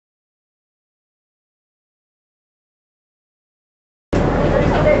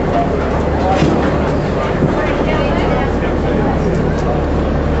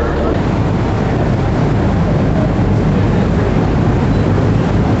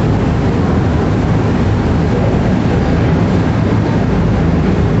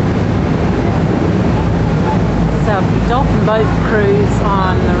boat cruise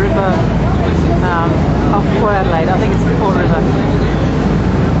on the river off Port Adelaide. I think it's the Port River.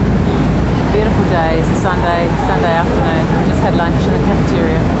 Beautiful day. It's a Sunday afternoon. We just had lunch in the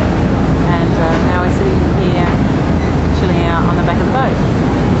cafeteria, and now we're sitting here chilling out on the back of the boat,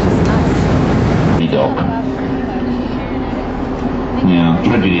 which is nice. Dock. Now,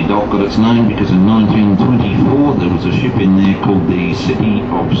 Tragedy Dock got its name because in 1924 there was a ship in there called the City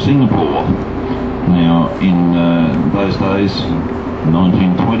of Singapore. Now, in those days,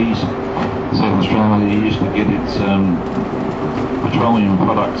 1920s, South Australia used to get its petroleum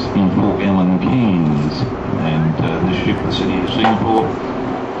products in 4-gallon cans, and this ship, the City of Singapore,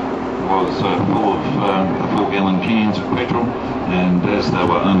 was full of the 4-gallon cans of petrol, and as they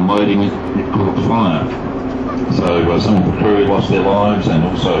were unloading it, it caught fire. So some of the crew lost their lives, and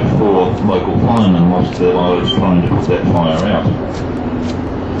also 4 local firemen lost their lives trying to put that fire out.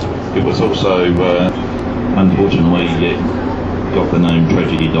 It was also, unfortunately, got the name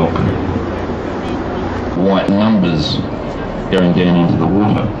Tragedy Dock. White numbers going down into the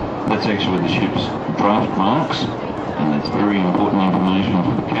water. That's actually the ship's draft marks, and that's very important information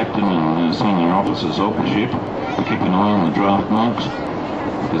for the captain and senior officers of the ship to keep an eye on the draft marks,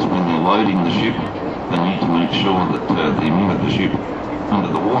 because when they're loading the ship, they need to make sure that the amount of the ship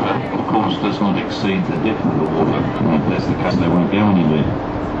under the water, of course, does not exceed the depth of the water. And if that's the case, they won't go anywhere.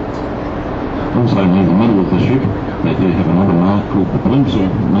 Also, near the middle of the ship, they do have another mark called the plimsoll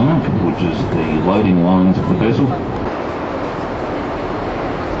mark, which is the loading lines of the vessel.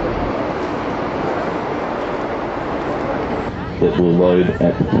 That will load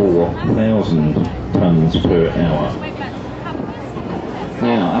at 4,000 tonnes per hour.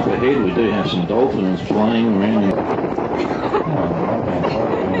 Now, up ahead we do have some dolphins playing around.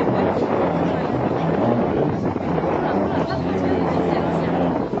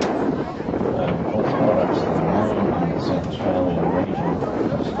 South Australian region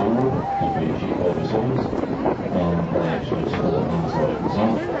school, every ship overseas, and they actually store things like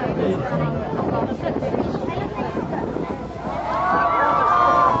zinc, lead,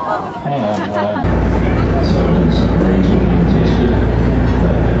 and so in some of these being tested,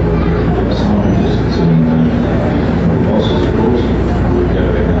 scientists and bosses, of course, would go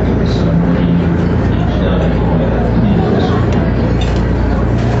back out to the submarine each day for about 10 hours.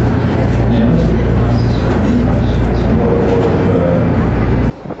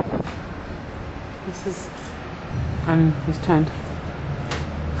 This is, he's turned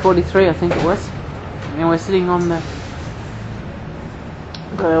 43, I think it was, and we're sitting on the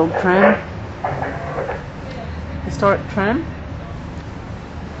Glenelg tram, historic tram,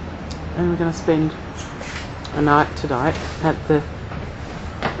 and we're going to spend a night tonight at the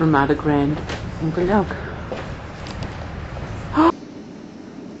Ramada Grand in Glenelg.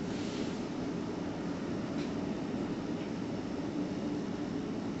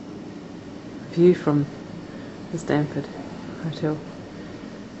 View from the Stanford Hotel,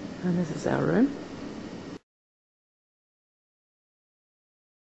 and this is our room.